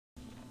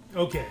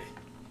Okay.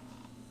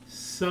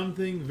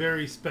 Something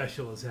very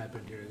special has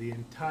happened here. The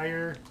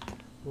entire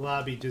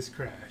lobby just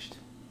crashed.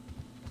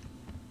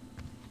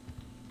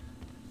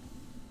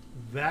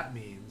 That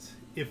means,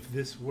 if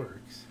this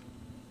works...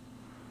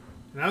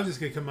 And I was just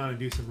going to come out and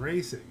do some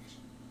racing.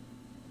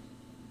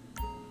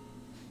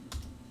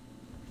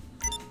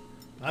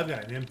 I've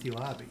got an empty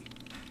lobby.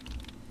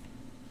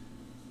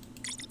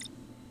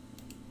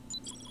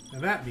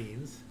 And that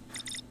means,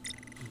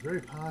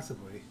 very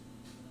possibly,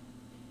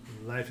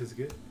 life is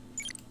good.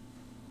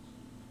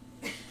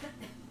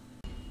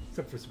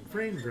 Except for some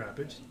frame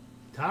droppage.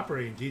 Top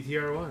range,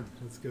 GTR1.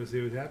 Let's go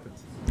see what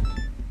happens.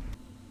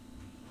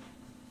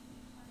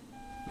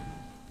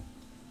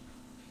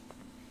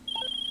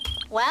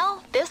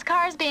 Well, this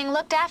car's being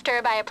looked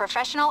after by a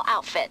professional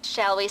outfit,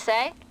 shall we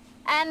say?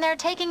 And they're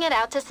taking it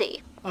out to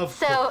sea. Of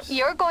so course.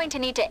 You're going to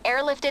need to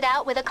airlift it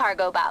out with a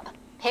Cargobob.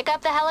 Pick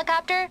up the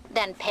helicopter,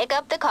 then pick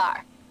up the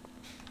car.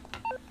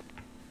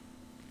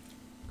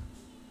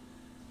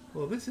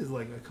 Well, this is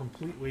like a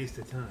complete waste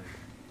of time.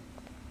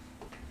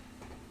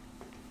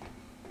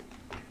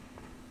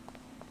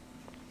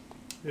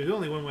 There's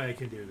only one way I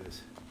can do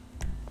this.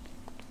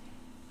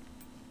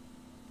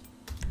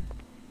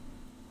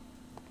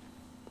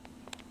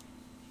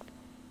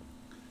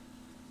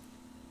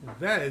 And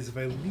that is if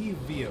I leave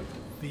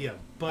via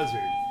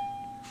buzzard.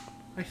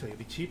 Actually, it'd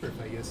be cheaper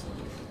if I guess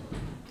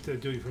instead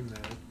of doing from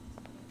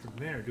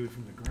there, do it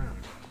from the ground.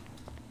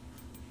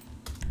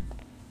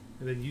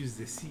 And then use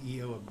the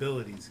CEO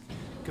abilities.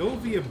 Go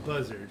via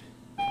buzzard,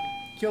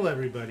 kill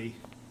everybody,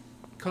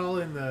 call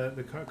in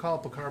call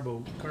up a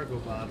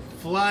Cargobob,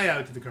 fly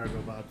out to the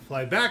Cargobob,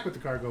 fly back with the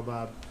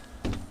Cargobob.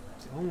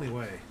 It's the only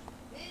way.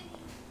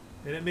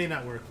 And it may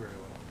not work very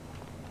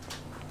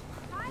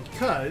well.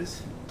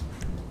 Because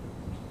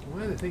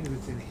one of the things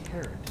that's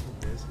inherent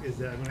in this is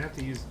that I'm going to have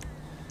to use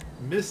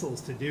missiles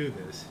to do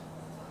this.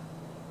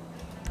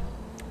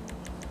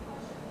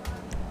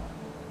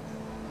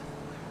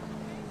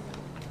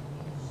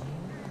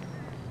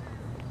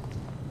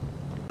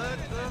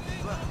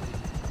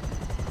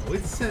 Oh,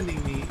 it's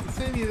sending me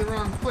to the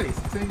wrong place.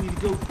 It's sending me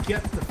to go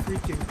get the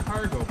freaking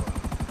Cargobob.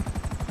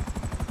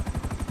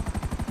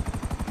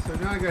 So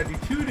now I gotta do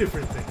two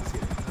different things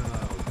here.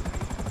 Oh,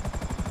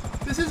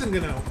 this isn't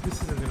gonna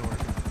work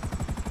out.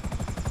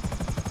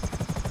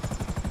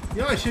 You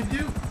know what I should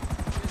do?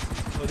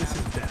 Oh, this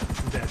is bad. This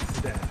is bad. This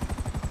is bad.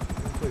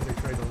 One place I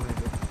tried to land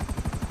it.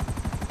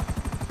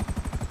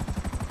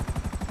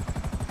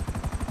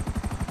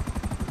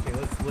 Okay,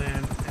 let's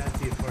land at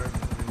the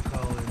apartment and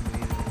call in the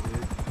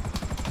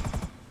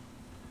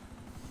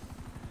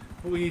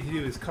What we need to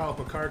do is call up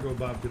a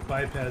Cargobob to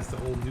bypass the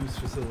whole noose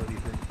facility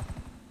thing.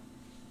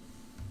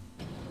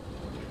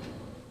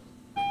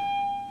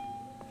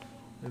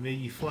 And maybe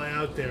you fly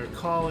out there,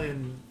 call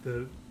in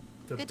the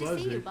Good buzzard.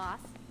 to see you, boss.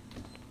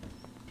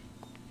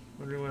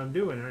 Wondering what I'm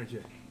doing, aren't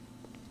you?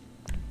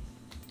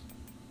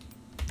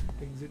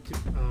 Exit to...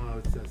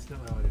 Oh, that's not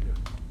what I want to do.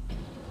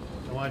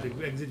 I wanted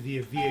to exit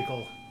via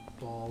vehicle.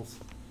 Balls.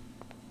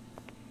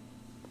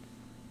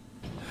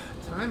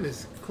 Time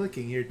is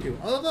clicking here, too.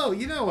 Although,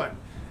 you know what?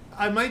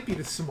 I might be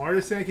the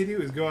smartest thing I could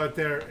do is go out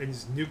there and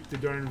just nuke the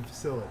darn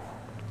facility.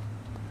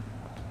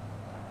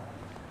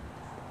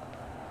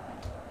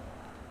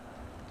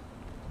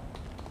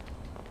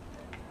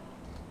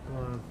 Come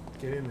on,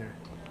 get in there.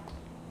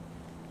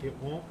 It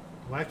won't.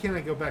 Why can't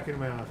I go back into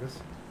my office?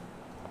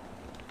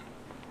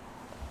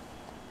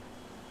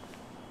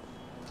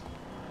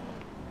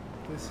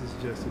 This is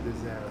just a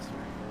disaster.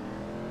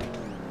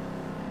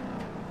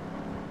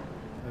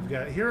 I've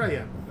got, here I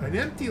am, an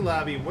empty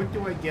lobby. What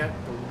do I get?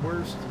 The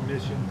worst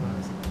mission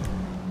possible.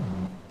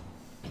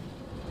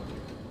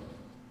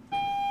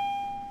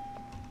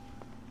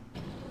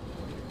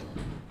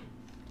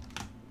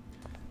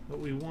 What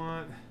we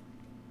want,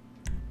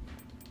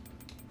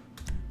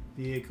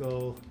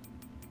 vehicle.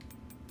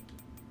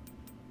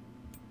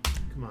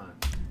 Come on,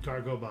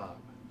 Cargobob.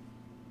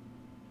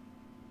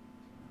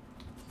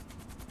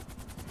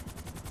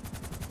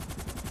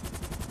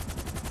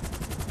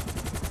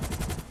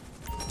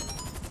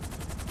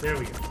 There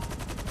we go.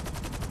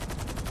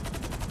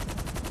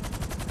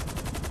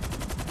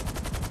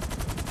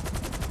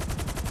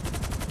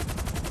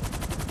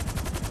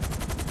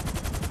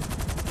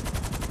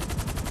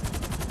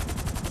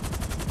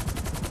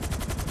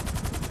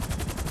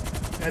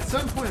 At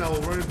some point I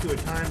will run into a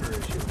timer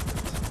issue with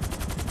this.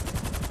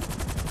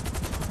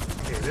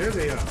 Okay, there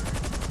they are.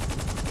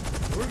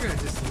 We're going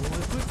to just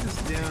put this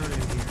down in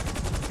here.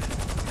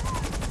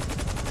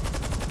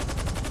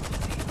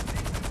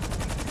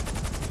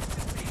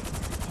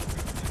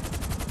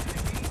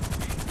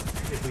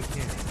 If we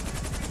can.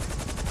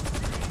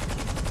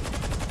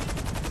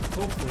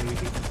 Hopefully we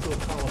can still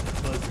call up the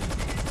buzzard.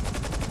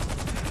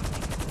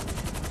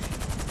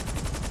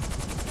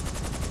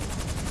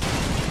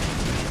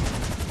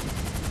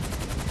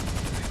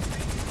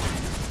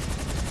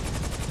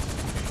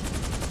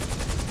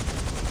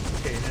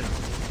 Okay, now.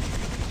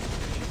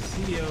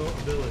 CEO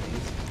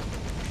abilities.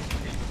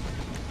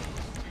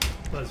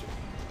 Buzzard.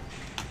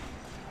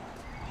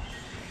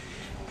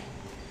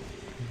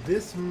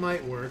 This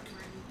might work.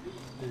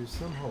 There's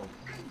some hope.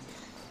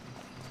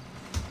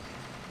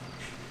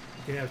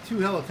 You can have 2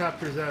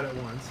 helicopters out at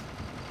once.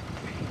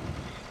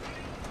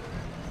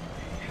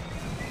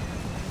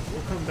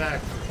 We'll come back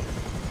for it.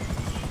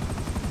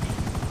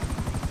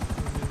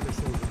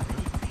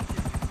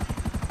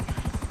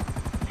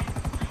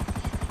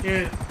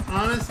 And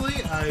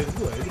honestly, I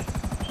would.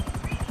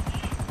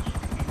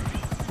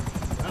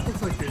 That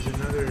looks like there's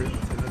another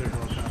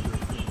helicopter.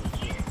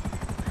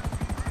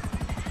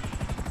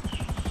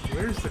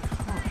 Where's the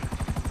car?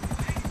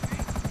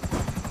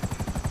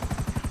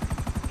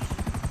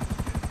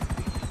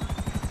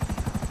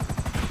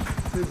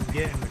 This is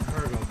getting the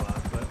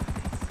Cargobob, but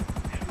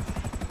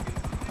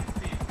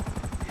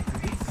I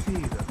didn't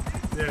see them.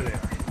 There they are.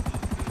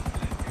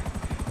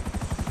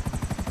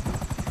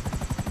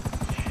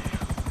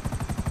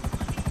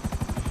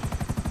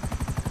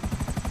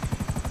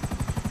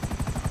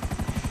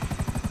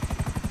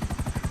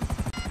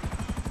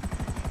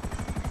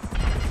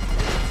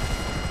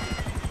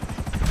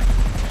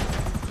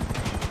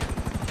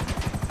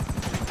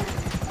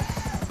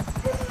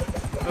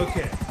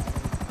 Okay,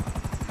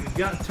 we've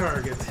got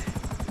targets.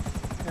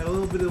 Had a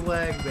little bit of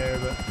lag there,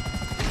 but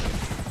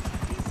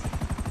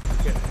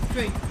okay, I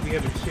think we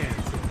have a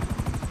chance here.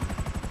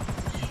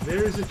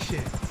 There's a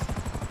chance.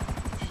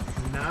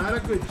 Not a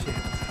good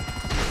chance.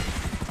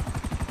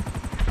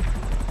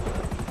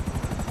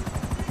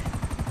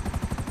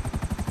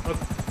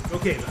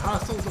 Okay, the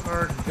hostiles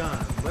are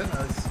gone. Let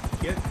us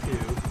get to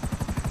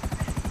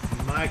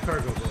my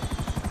cargo boat.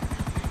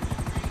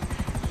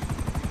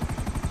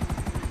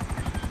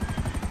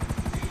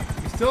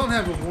 Still don't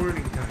have a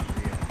warning timer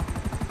yet.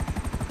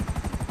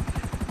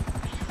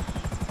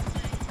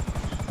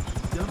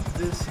 Dump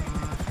this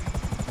off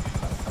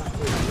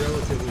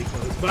relatively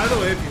close. By the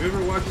way, if you've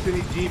ever watched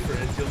any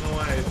G-Friends, you'll know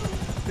why I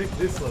picked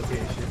this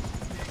location.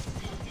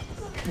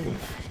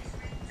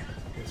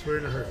 Guess we're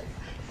in a hurry.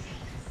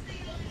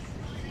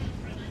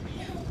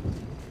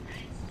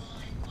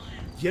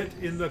 Get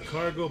in the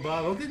Cargobob.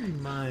 I'll get in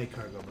my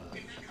Cargobob.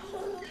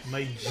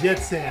 My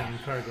Jetson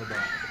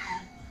Cargobob.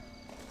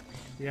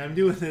 Yeah, I'm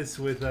doing this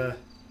with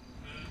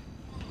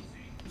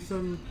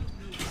some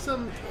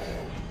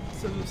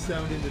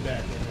sound in the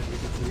background.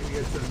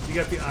 You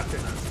got the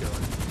Octonauts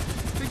going.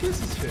 I guess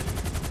it's fitting.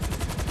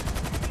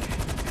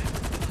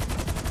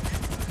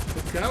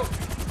 Look out!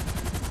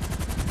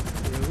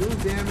 We're a little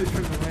damaged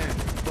from the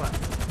landing, but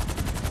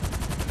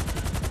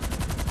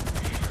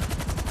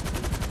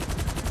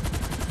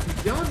we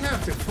don't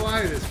have to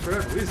fly this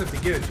forever. We just have to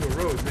get it to a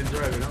road and then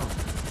drive it home.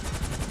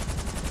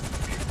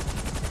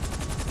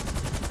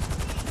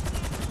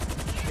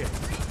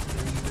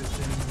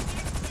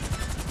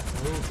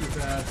 A little too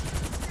fast.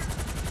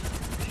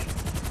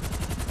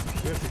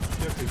 You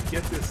have to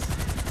get this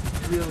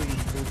really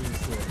moving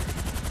slow.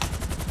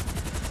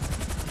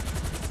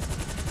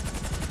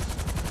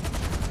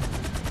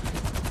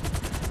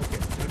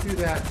 Okay, don't do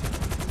that.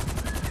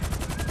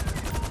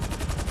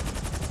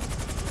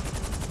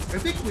 I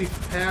think we've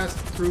passed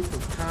proof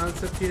of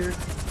concept here.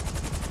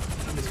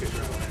 I'm just gonna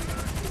try.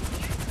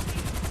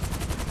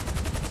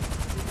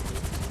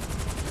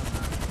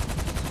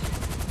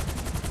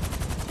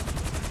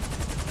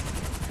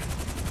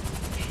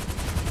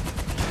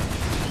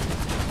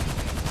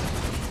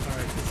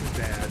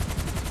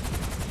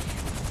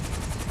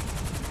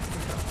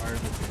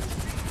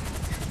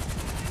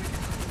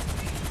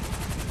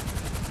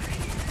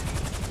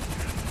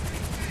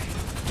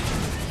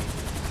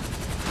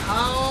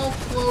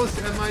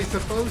 Am I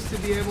supposed to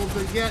be able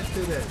to get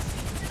to this?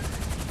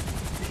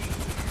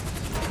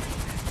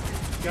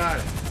 Got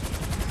it.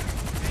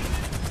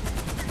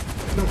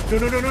 No.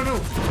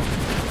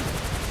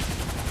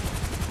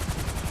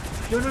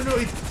 No,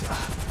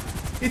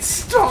 it's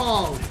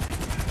stalled!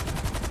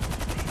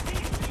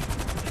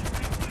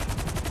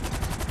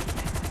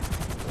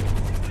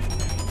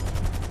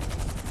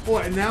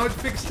 What, and now it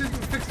fixed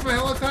my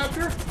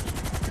helicopter?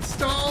 It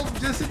stalled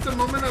just at the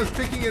moment I was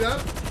picking it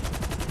up?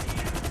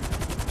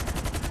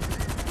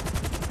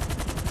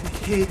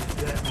 Hate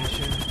that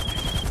mission.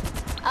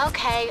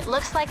 Okay,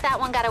 looks like that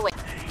one got away.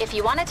 If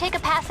you want to take a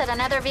pass at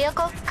another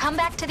vehicle, come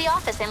back to the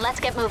office and let's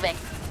get moving.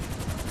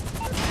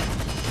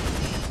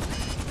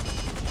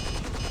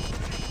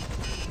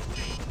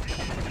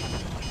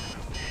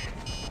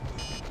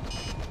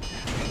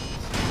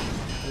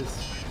 This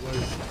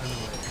was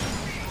annoying.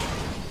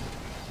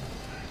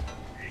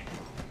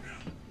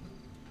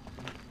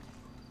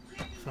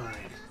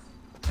 Fine.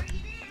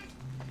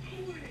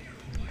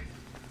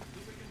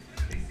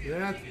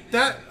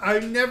 That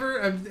I'm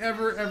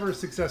ever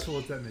successful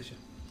at that mission.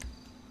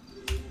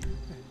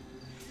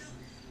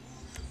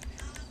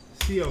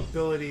 CO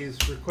abilities,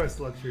 request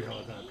luxury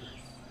helicopter.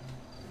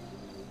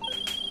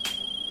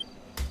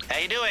 How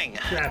you doing?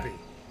 Crappy.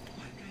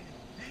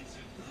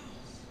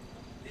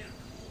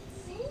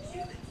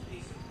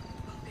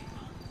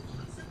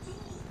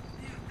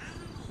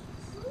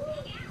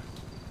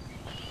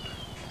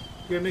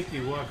 Gonna make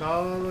you walk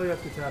all the way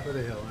up the top of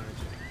the hill, aren't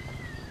you?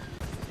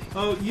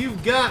 Oh,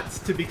 you've got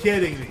to be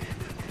kidding me.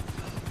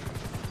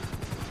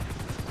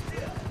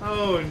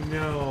 Oh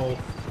no.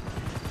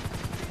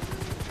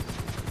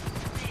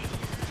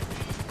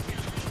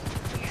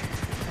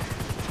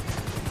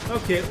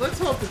 Okay, let's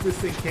hope that this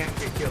thing can't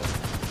get killed.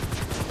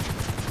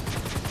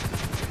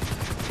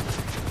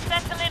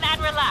 Settle in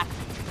and relax.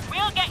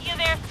 We'll get you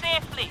there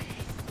safely.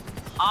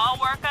 All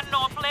work and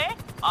no play?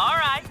 All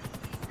right.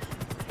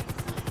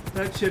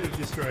 That should have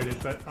destroyed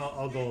it, but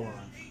I'll go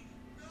along.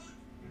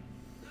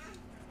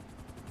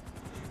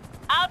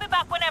 I'll be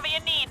back whenever you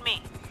need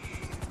me.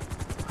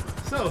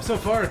 So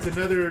far it's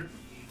another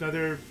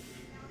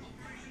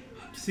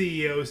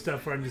CEO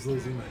stuff where I'm just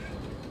losing my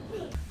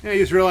head. I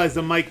just realized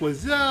the mic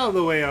was all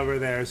the way over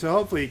there, so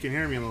hopefully you can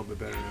hear me a little bit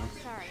better now.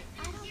 Sorry,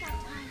 I don't got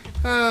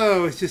time.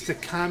 Oh, it's just a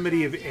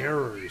comedy of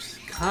errors.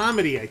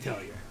 Comedy, I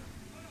tell you.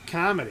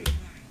 Comedy.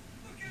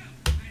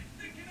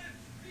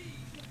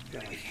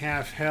 Got like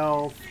half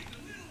health.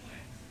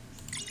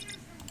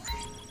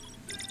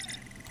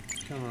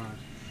 Come on.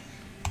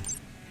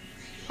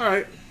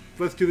 Alright,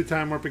 let's do the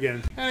time warp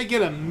again. And I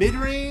get a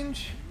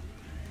mid-range?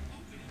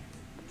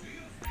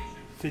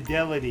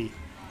 Fidelity.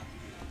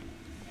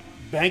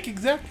 Bank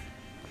exec?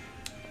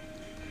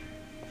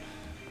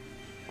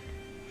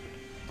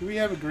 Do we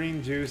have a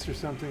green juice or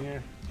something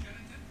here?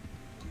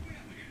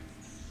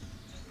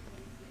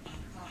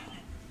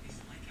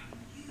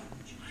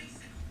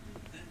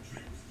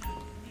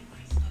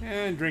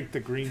 And drink the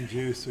green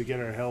juice so we get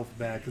our health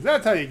back. Because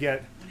that's how you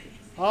get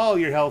all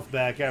your health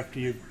back after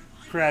you've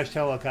crashed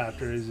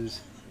helicopters.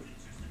 Is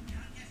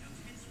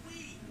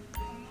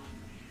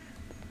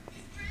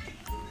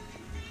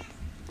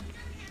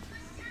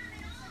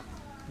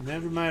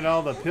never mind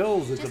all the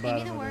pills at the Just give me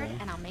bottom the of word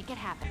the and I'll make it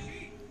happen.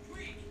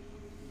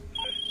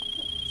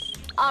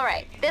 All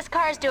right, this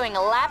car is doing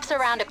laps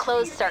around a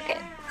closed circuit.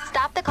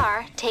 Stop the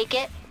car, take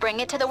it, bring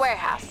it to the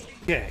warehouse.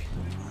 Okay.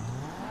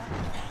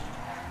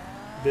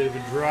 Bit of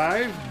a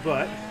drive,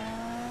 but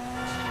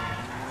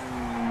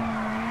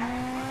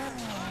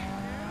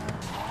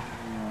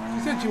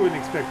you said you wouldn't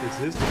expect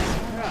resistance.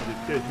 No,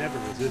 there's never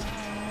resistance.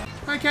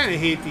 I kind of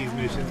hate these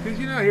missions because,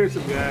 you know, here's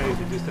some guys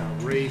that are just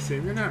out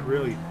racing. They're not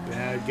really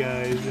bad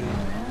guys, and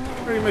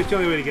pretty much the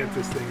only way to get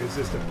this thing is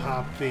just to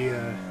pop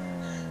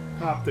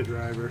the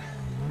driver.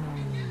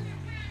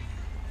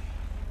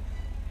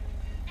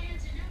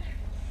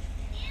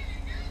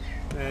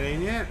 That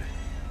ain't it.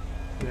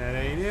 That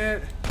ain't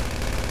it.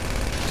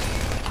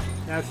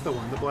 That's the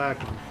one, the black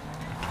one.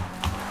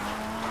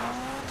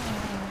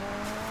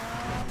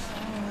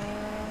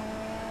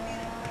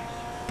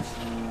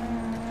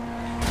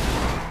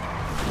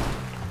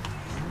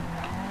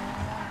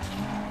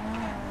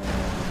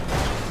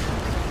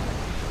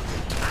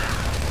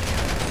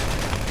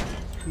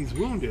 He's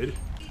wounded,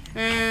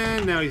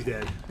 and now he's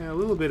dead. Now, a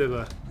little bit of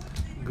a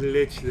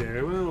glitch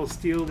there. Well, we'll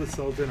steal the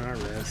Sultan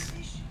RS.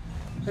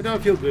 I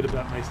don't feel good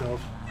about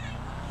myself.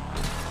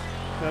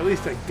 But at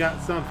least I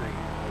got something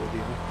out of the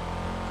deal.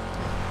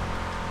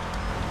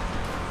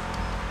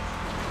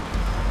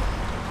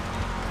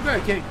 But I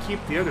can't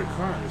keep the other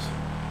cars.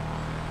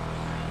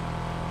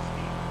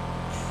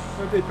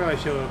 But they probably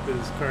show up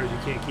as cars you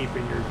can't keep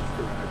in your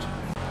garage.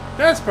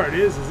 Best part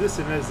is this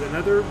is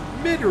another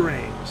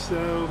mid-range,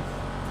 so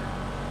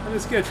I'm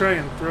just gonna try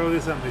and throw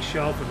this on the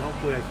shelf, and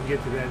hopefully I can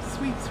get to that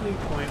sweet, sweet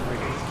point where I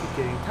can just keep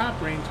getting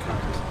top-range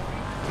cars.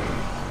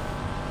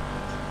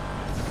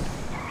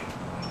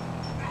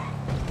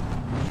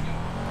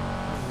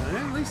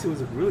 At least it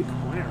was a really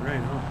quiet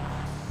ride home.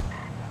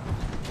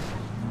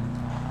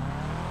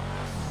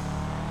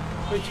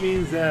 Which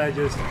means that I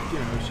just, you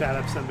know, shot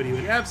up somebody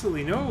with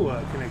absolutely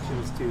no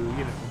connections to, you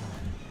know,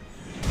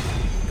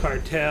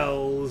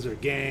 cartels or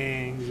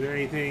gangs or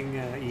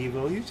anything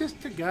evil. He's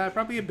just a guy,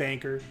 probably a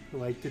banker who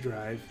liked to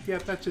drive. Yeah,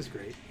 that's just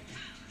great.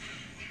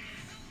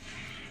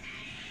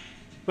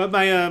 But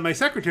my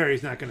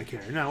secretary's not going to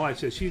care. Now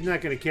watch this. She's not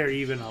going to care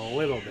even a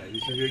little bit.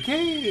 She's going to be like,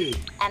 hey!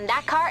 And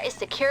that car is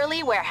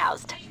securely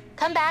warehoused.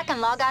 Come back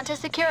and log on to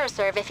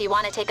SecureServe if you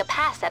want to take a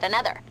pass at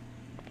another.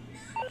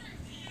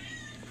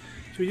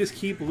 Should we just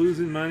keep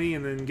losing money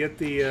and then get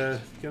the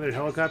other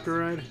helicopter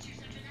ride?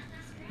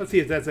 Let's see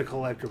if that's a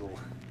collectible.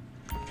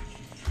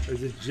 Or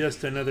is it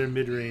just another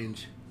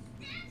mid-range?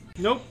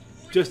 Nope.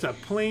 Just a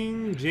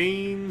plain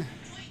Jane.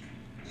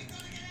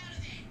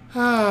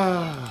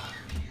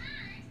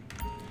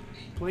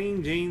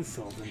 Plain Jane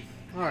Sultan.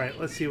 Alright,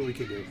 let's see what we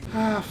can do.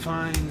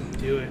 Fine.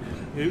 Do it.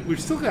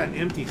 We've still got an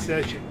empty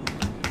session.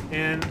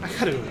 And I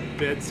gotta go to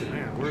bed soon.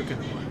 I gotta work in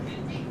the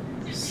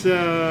morning.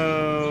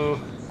 So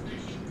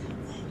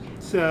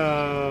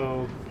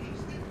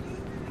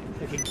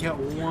I can get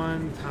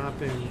one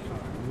top-end car.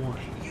 One.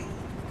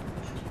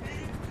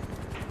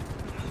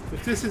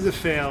 If this is a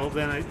fail,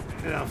 then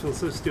I'll feel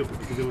so stupid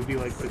because it would be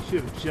like I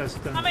should have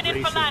just done Coming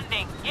in for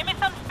landing. Give me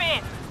some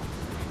space.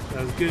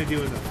 I was gonna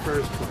do in the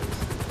first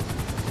place.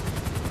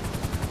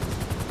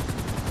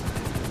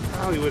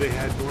 Probably would have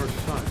had more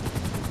fun.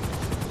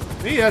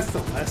 Maybe that's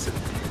the lesson.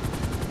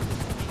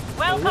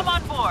 Welcome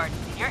on board.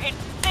 You're in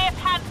safe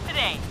hands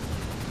today.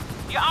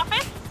 Your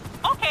office?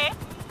 Okay.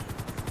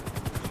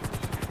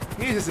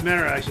 I guess it's a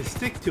matter of I should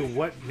stick to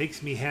what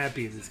makes me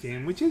happy in this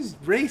game, which is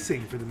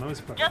racing for the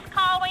most part. Just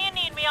call when you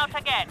need me out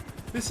again.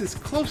 This is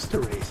close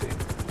to racing,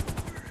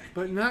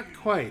 but not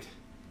quite.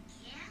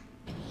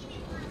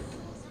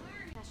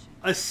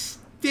 A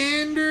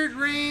standard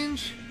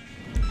range?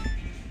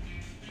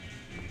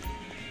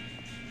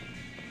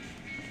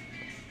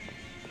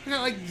 I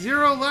got like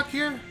 0 luck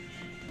here?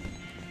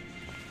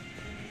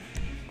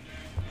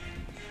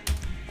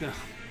 No.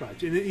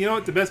 And you know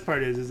what the best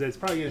part is that it's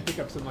probably going to pick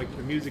up some like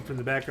the music from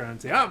the background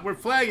and say, "Oh, we're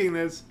flagging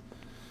this."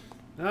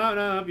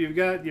 No, you've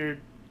got your.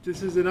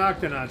 This is an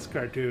Octonauts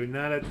cartoon,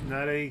 not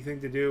anything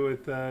to do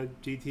with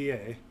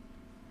GTA.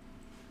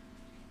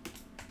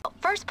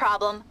 First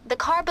problem, the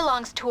car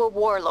belongs to a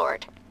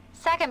warlord.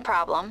 Second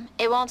problem,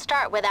 it won't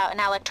start without an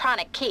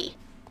electronic key.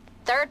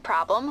 Third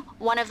problem,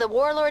 one of the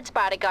warlord's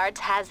bodyguards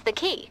has the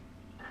key.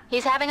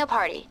 He's having a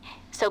party,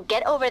 so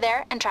get over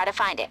there and try to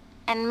find it.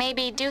 And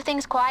maybe do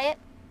things quiet.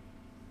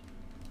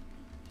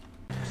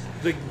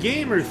 The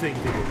gamer thing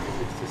to do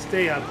is to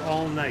stay up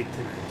all night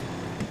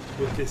tonight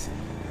with this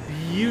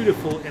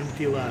beautiful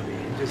empty lobby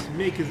and just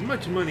make as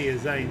much money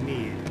as I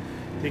need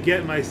to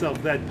get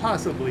myself that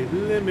possibly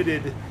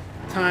limited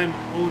time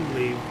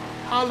only,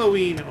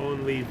 Halloween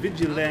only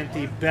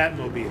Vigilante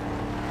Batmobile.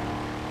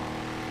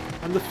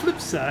 On the flip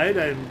side,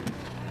 I'm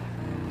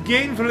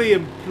gainfully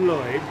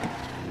employed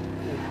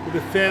with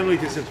a family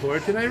to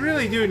support, and I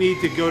really do need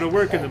to go to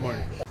work in the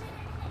morning.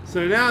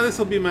 So now this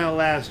will be my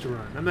last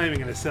run. I'm not even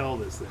going to sell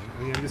this thing.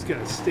 I'm just going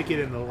to stick it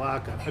in the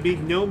lockup. I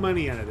made no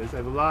money out of this.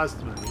 I've lost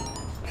money.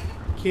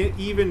 Can't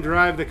even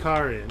drive the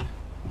car in.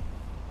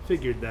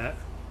 Figured that.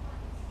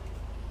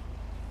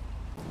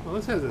 Well,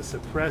 this has a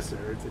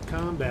suppressor. It's a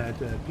combat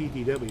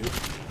PTW.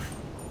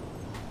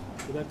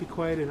 Will that be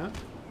quiet enough?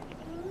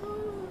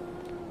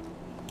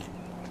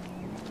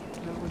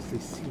 Not once they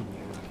see me,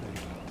 I don't think.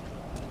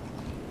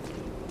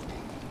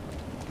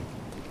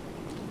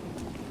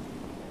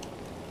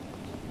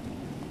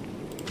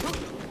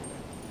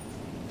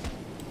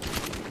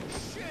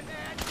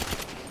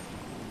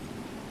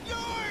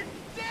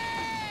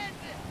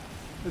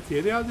 Let's see,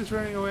 are they all just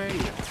running away?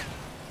 Yeah.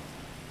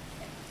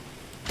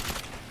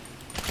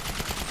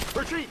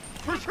 Retreat!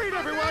 Retreat,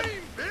 everyone!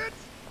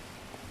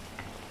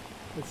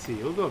 Let's see,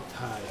 we'll go up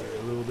high here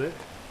a little bit.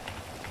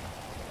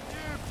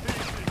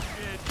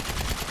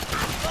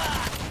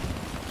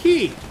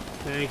 Key!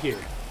 Thank you.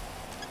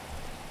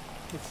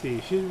 Let's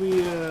see, should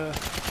we, I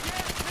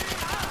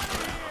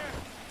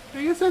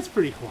guess that's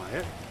pretty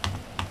quiet.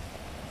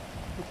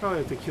 We'll probably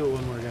have to kill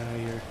one more guy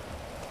here.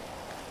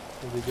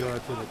 As we go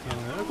out to the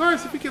tunnel. Of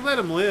course, if we could let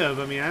him live,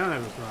 I mean, I don't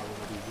have a problem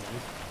with these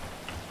guys.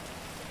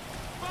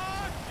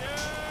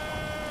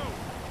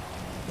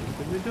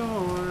 Open the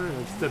door.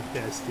 That's the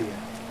best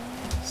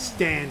yet.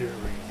 Standard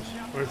range.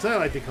 Or as I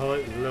like to call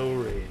it, low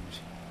range.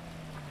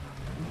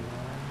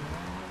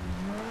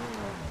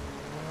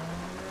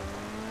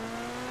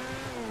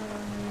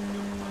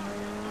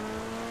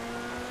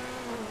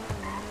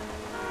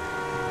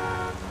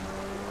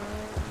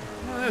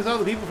 Well, there's all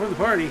the people from the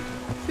party.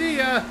 See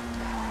ya!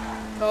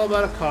 It's all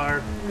about a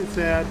car. It's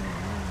sad.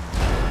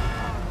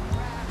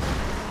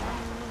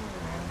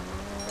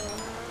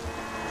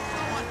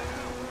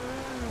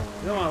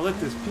 I don't want to let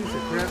this piece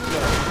of crap go.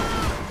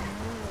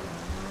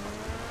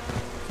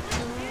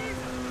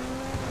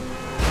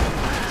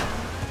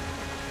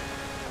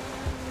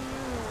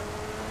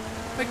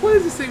 Like, what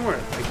is this thing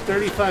worth? Like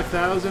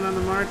 35,000 on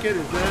the market?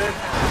 Is that it?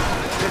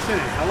 They're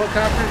sending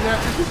helicopters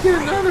after? Just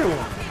get another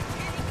one.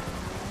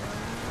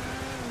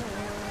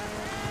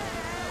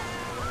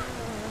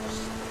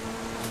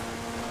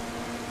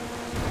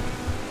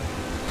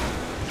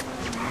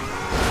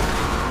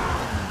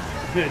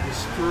 I'm gonna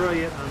destroy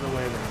it on the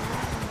way there.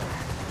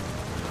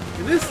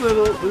 And this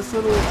little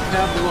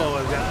tableau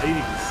I've got, I didn't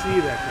even see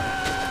that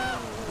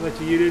guy. I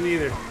bet you didn't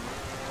either.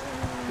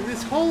 In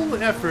this whole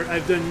effort,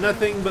 I've done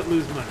nothing but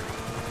lose money.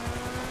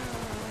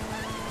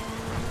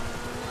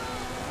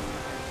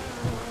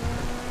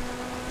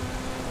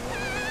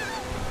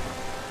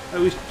 I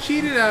was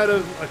cheated out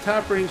of a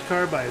top-range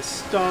car by a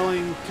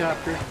stalling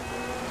copter.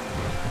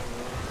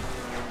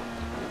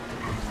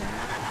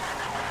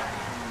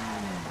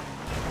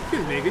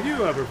 Excuse me, could you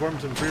perform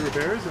some free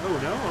repairs? Oh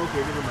no?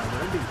 Okay, never mind.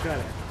 I didn't try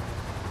that.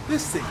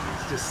 This thing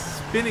is just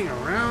spinning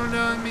around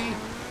on me.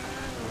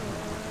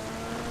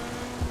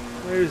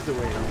 Where's the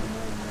way home?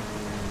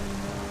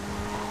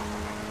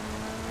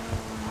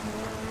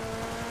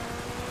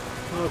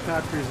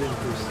 Helicopters in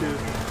pursuit.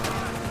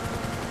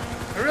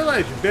 I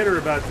realize you're bitter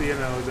about the,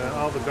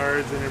 all the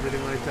guards and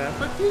everything like that,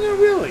 but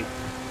really,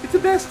 it's a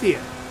bestia.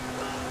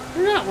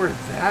 They're not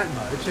worth that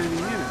much. I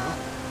mean,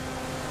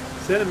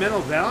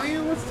 sentimental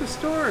value? What's the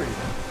story?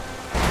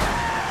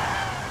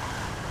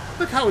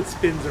 Look how it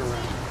spins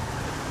around.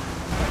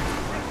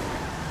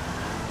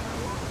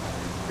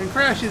 And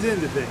crashes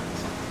into things.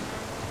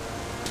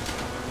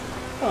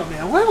 Oh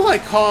man, what will I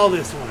call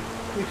this one?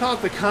 We call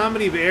it the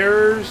Comedy of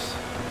Errors?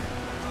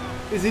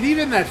 Is it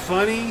even that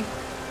funny?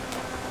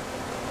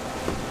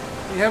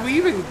 Have we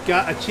even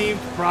achieved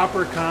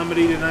proper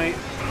comedy tonight?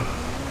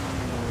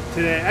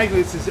 today.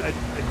 Actually, this is a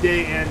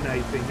day and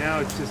night thing. Now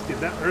it's just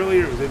that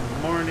earlier it was in the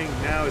morning.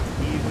 Now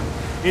it's evening.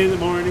 In the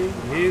morning,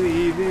 in the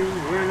evening,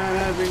 we're not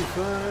having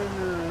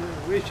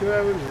fun. Wish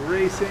I was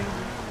racing,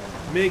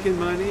 making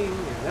money.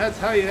 That's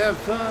how you have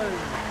fun.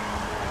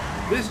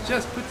 This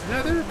just puts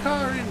another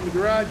car in the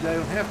garage. I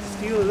don't have to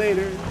steal it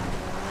later.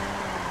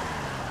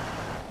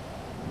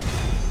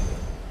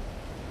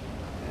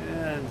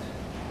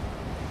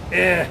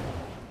 And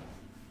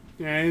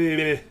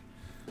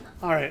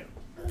all right.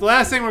 The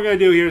last thing we're going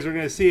to do here is we're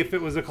going to see if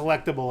it was a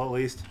collectible at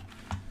least.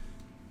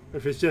 Or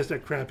if it's just a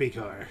crappy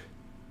car.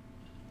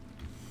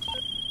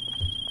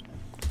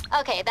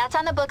 Okay, that's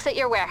on the books at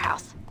your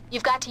warehouse.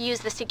 You've got to use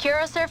the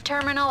SecuroServe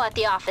terminal at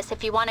the office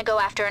if you want to go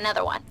after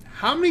another one.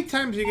 How many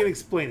times are you going to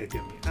explain it to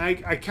me?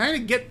 I kind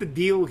of get the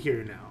deal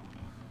here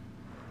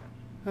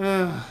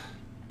now.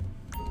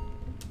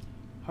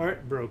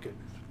 Heartbroken.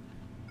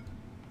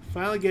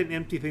 Finally get an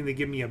empty thing to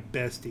give me a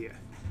bestia.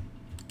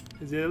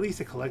 Is it at least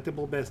a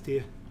collectible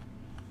bestia?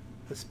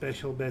 A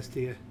special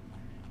bestia?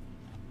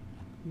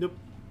 Nope.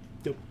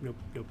 Nope, nope,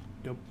 nope,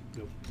 nope,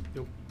 nope,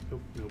 nope,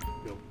 nope, nope,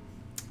 nope.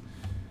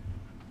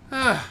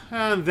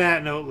 On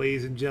that note,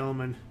 ladies and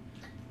gentlemen,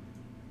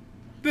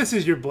 this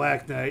is your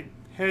Black Knight,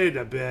 headed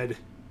to bed.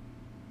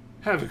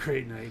 Have a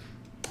great night.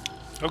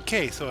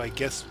 Okay, so I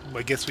guess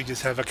we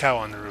just have a cow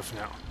on the roof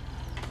now.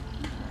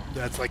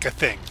 That's like a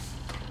thing.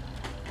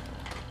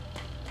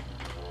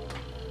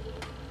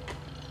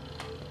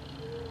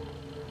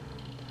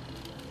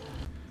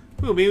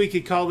 Ooh, maybe we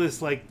could call this,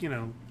 like, you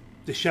know,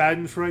 the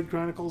Schadenfreude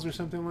Chronicles or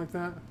something like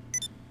that.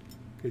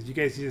 Because you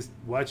guys just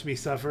watch me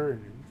suffer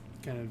and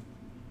kind of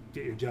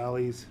get your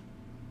jollies.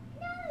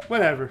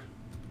 Whatever.